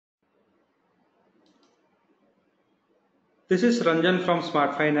This is Ranjan from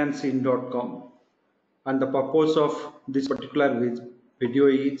smartfinancing.com, and the purpose of this particular video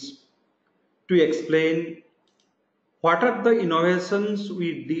is to explain what are the innovations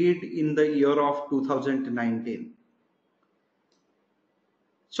we did in the year of 2019.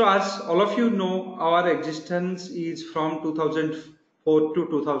 So as all of you know, our existence is from 2004 to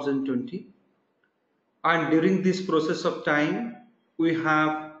 2020, and during this process of time we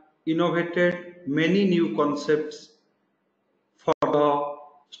have innovated many new concepts for the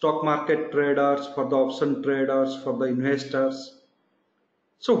stock market traders, for the option traders, for the investors.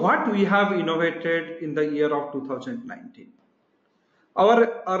 So what we have innovated in the year of 2019?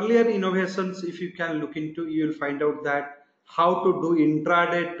 Our earlier innovations, if you can look into, you will find out that how to do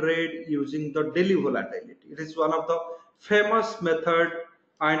intraday trade using the daily volatility. It is one of the famous method,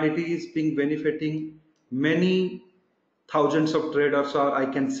 and it is being benefiting many thousands of traders, or I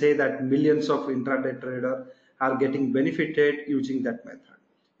can say that millions of intraday traders are getting benefited using that method.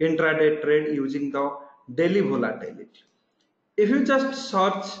 Intraday trade using the daily volatility. If you just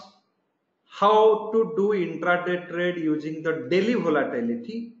search how to do intraday trade using the daily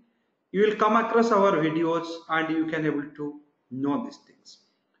volatility, you will come across our videos and you can able to know these things.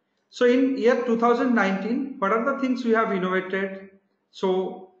 So in year 2019, what are the things we have innovated?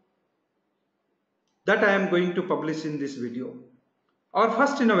 So that I am going to publish in this video. Our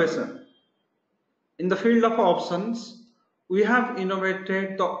first innovation in the field of options, we have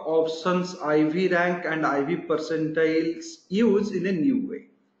innovated the options IV rank and IV percentiles used in a new way.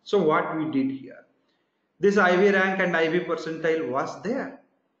 So what we did here, this IV rank and IV percentile was there.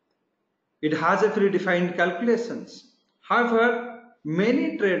 It has a predefined calculations. However,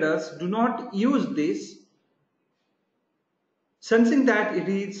 many traders do not use this, sensing that it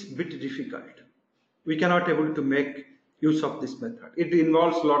is a bit difficult. We cannot able to make use of this method. It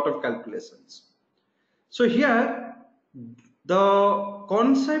involves a lot of calculations. So here, the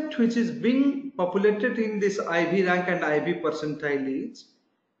concept which is being populated in this IV rank and IV percentile is,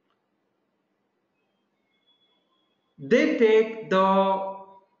 they take the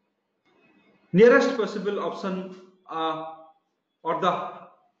nearest possible option or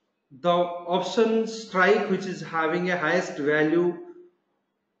the option strike which is having a highest value,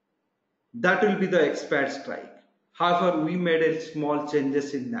 that will be the expired strike. However, we made a small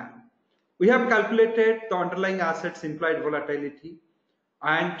changes in that. We have calculated the underlying assets implied volatility,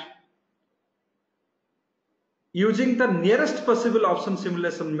 and using the nearest possible option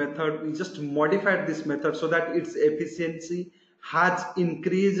simulation method, we just modified this method so that its efficiency has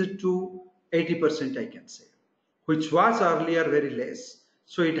increased to 80%, I can say, which was earlier very less.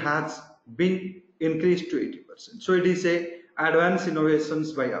 So it has been increased to 80%. So it is a advanced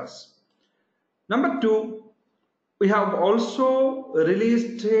innovations by us. Number two, we have also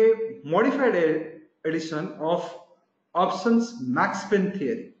released a modified edition of options max pain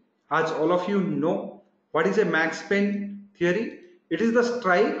theory. As all of you know, what is a max pain theory? It is the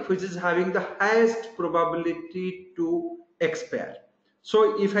strike which is having the highest probability to expire.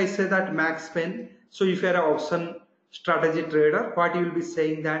 So if I say that max pain, so if you are an option strategy trader, what you will be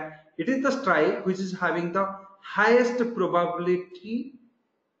saying that it is the strike which is having the highest probability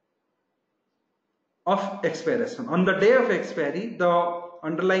of expiration. On the day of expiry, the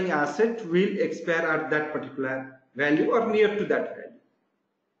underlying asset will expire at that particular value or near to that value.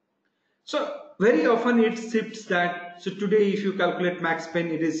 So very often it shifts that, so today if you calculate max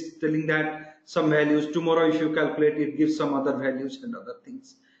pain, it is telling that some values, tomorrow if you calculate, it gives some other values and other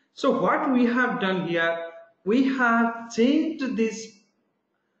things. So what we have done here, we have changed this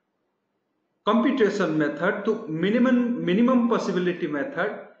computation method to minimum possibility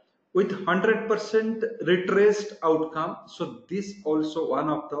method with 100% retraced outcome. So this also one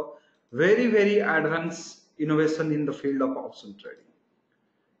of the very advanced innovation in the field of option trading.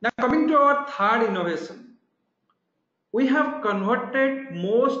 Now coming to our third innovation, we have converted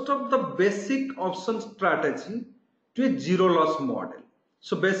most of the basic option strategy to a zero loss model.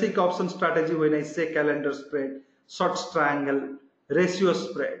 So basic option strategy, when I say calendar spread, short strangle, ratio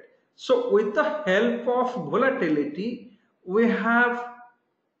spread. So with the help of volatility, we have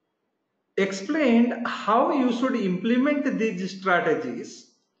explained how you should implement these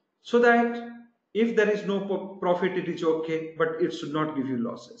strategies so that if there is no profit, it is okay, but it should not give you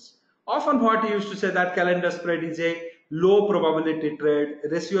losses. Often what you used to say that calendar spread is a low probability trade,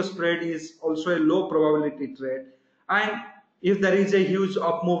 ratio spread is also a low probability trade, and if there is a huge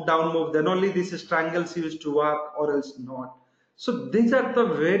up move, down move, then only this strangles used to work or else not. So these are the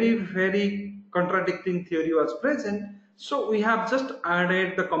very contradicting theory was present. So we have just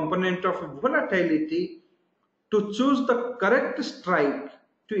added the component of volatility to choose the correct strike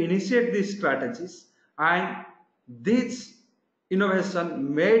to initiate these strategies, and these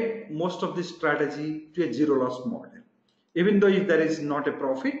innovation made most of this strategy to a zero loss model. Even though if there is not a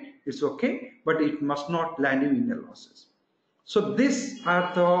profit, it's okay, but it must not land you in a losses. So these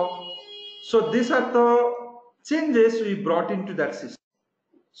are the changes we brought into that system.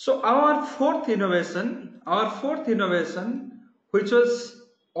 So our fourth innovation, which was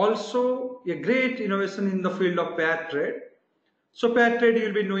also a great innovation in the field of pair trade. So pair trade, you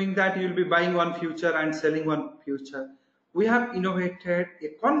will be knowing that you will be buying one future and selling one future. We have innovated a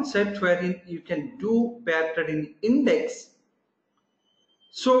concept wherein you can do pair trade in index.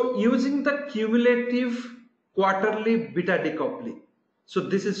 So using the cumulative quarterly beta decoupling. So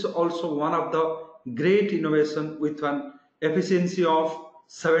this is also one of the great innovation with an efficiency of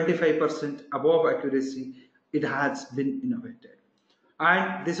 75% above accuracy. It has been innovated.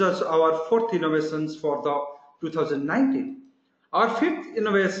 And this was our fourth innovations for the 2019. Our fifth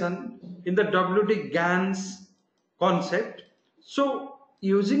innovation in the WD GANs concept. So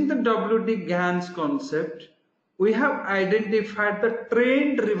using the WD GANs concept, we have identified the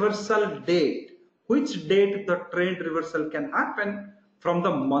trend reversal date, which date the trend reversal can happen from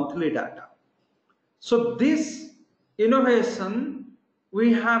the monthly data. So this innovation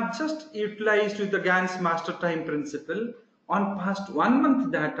we have just utilized with the GANs master time principle on past 1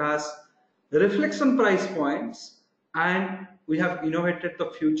 month data's reflection price points, and we have innovated the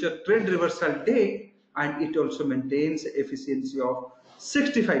future trend reversal date, and it also maintains efficiency of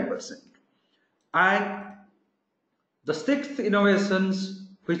 65%. And the sixth innovations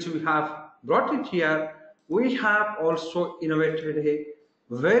which we have brought it here, we have also innovated a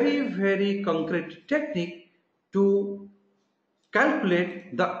very concrete technique to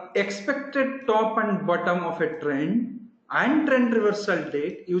calculate the expected top and bottom of a trend and trend reversal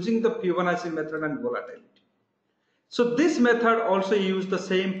date using the Fibonacci method and volatility. So this method also used the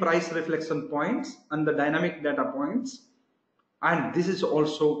same price reflection points and the dynamic data points, and this is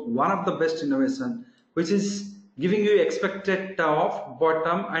also one of the best innovation which is giving you expected top,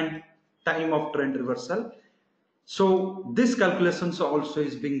 bottom and time of trend reversal. So this calculations also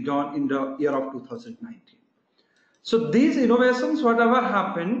is being done in the year of 2019. So these innovations, whatever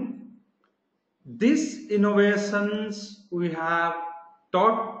happened, these innovations we have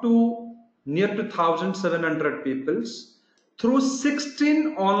taught to near to 1,700 people through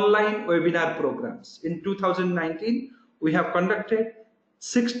 16 online webinar programs. In 2019, we have conducted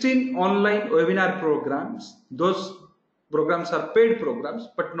 16 online webinar programs. Those programs are paid programs,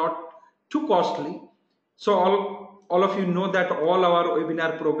 but not too costly. So all of you know that all our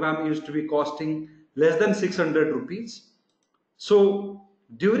webinar program used to be costing less than 600 rupees. So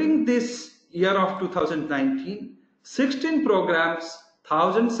during this year of 2019, 16 programs,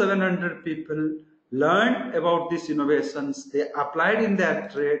 1,700 people learned about these innovations, they applied in their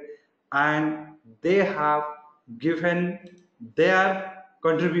trade, and they have given their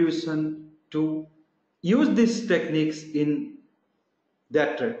contribution to use these techniques in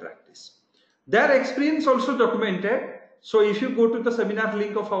their trade practice. Their experience also documented. So if you go to the seminar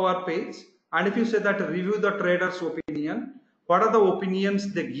link of our page, and if you say that review the trader's opinion, what are the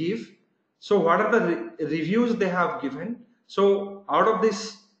opinions they give? So what are the reviews they have given? So out of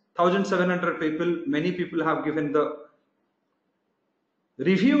this 1,700 people, many people have given the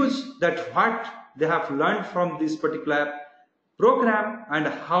reviews that what they have learned from this particular program and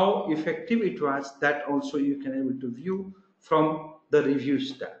how effective it was. That also you can able to view from the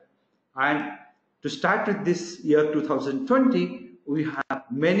reviews tab. And to start with this year 2020, we have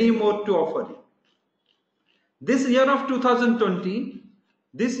many more to offer you. This year of 2020,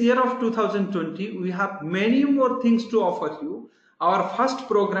 we have many more things to offer you. Our first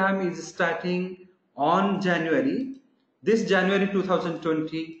program is starting on January. This January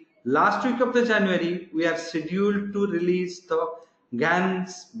 2020, last week of the January, we are scheduled to release the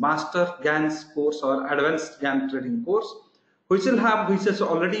GANs Master GANs course or Advanced GAN Trading course, which has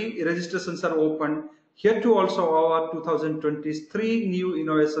already registrations are open. Here too also our 2020's 3 new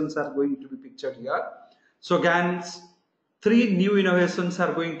innovations are going to be pictured here. So GANs 3 new innovations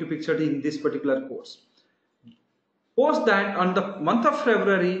are going to be pictured in this particular course. Post that, on the month of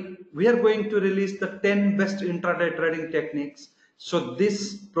February, we are going to release the 10 best intraday trading techniques. So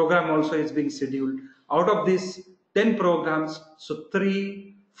this program also is being scheduled. Out of these 10 programs, so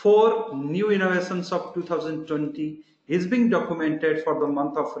 4 new innovations of 2020 is being documented for the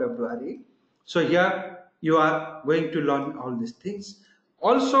month of February. So here you are going to learn all these things.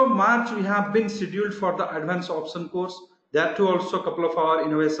 Also March we have been scheduled for the advanced option course. There too also a couple of our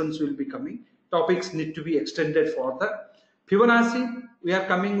innovations will be coming. Topics need to be extended for the Fibonacci. We are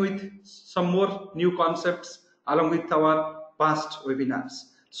coming with some more new concepts along with our past webinars.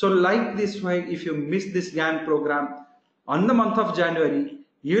 So like this way, if you miss this GAN program, on the month of January,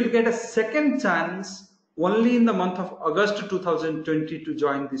 you will get a second chance only in the month of August 2020 to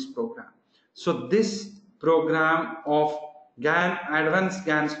join this program. So this program of GAN, Advanced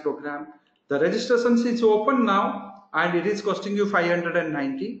GANs program, the registration is open now and it is costing you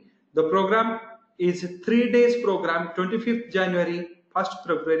 590. The program is a 3 days program, 25th January, 1st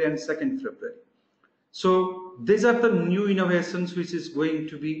February and 2nd February. So these are the new innovations which is going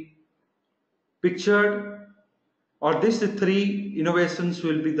to be pictured, or these three innovations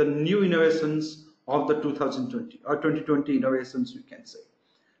will be the new innovations of the 2020 or 2020 innovations, we can say.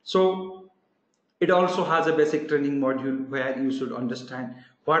 So it also has a basic training module where you should understand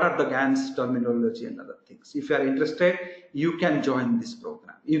what are the GANs terminology and other things. If you are interested, you can join this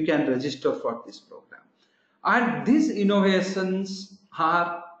program. You can register for this program. And these innovations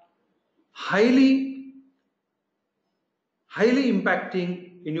are highly impacting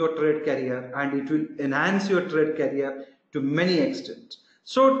in your trade career, and it will enhance your trade career to many extents.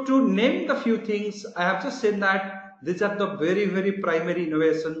 So to name the few things, I have just said that these are the very, very primary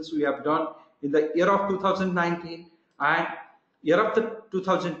innovations we have done in the year of 2019 and year of the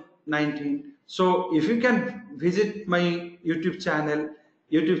 2019. So if you can visit my YouTube channel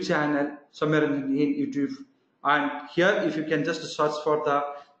somewhere in YouTube, and here if you can just search for the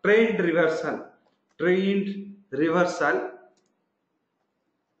trend reversal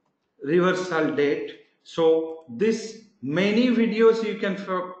date. So this many videos you can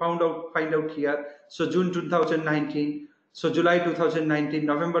find out here. So June 2019, so July 2019,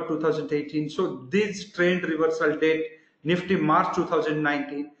 November 2018. So this trend reversal date, Nifty March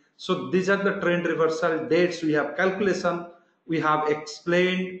 2019. So these are the trend reversal dates. We have calculation, we have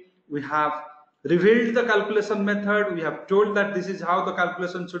explained, we have revealed the calculation method, we have told that this is how the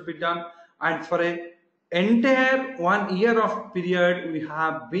calculation should be done, and for a entire 1 year of period we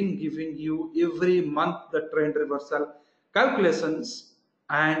have been giving you every month the trend reversal calculations,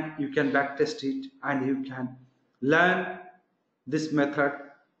 and you can backtest it and you can learn this method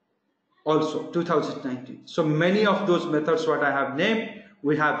also 2019. So many of those methods what I have named,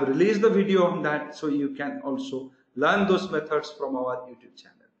 we have released the video on that, so you can also learn those methods from our YouTube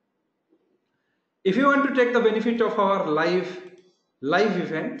channel. If you want to take the benefit of our live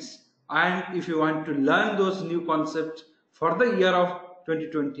events, and if you want to learn those new concepts for the year of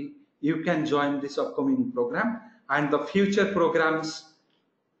 2020, you can join this upcoming program, and the future programs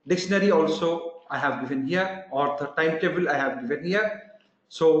dictionary also I have given here, or the timetable I have given here.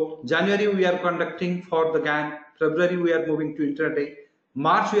 So January we are conducting for the GAN, February we are moving to intraday,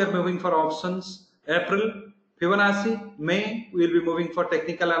 March we are moving for options, April Fibonacci, May we will be moving for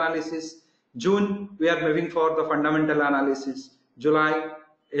technical analysis, June we are moving for the fundamental analysis, July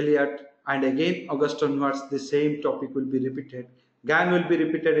Elliott, and again August onwards the same topic will be repeated. GAN will be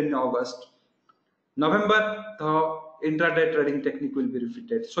repeated in August. November the intraday trading technique will be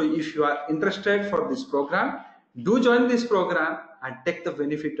repeated. So if you are interested for this program, do join this program and take the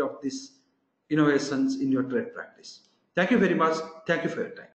benefit of these innovations in your trade practice. Thank you very much. Thank you for your time.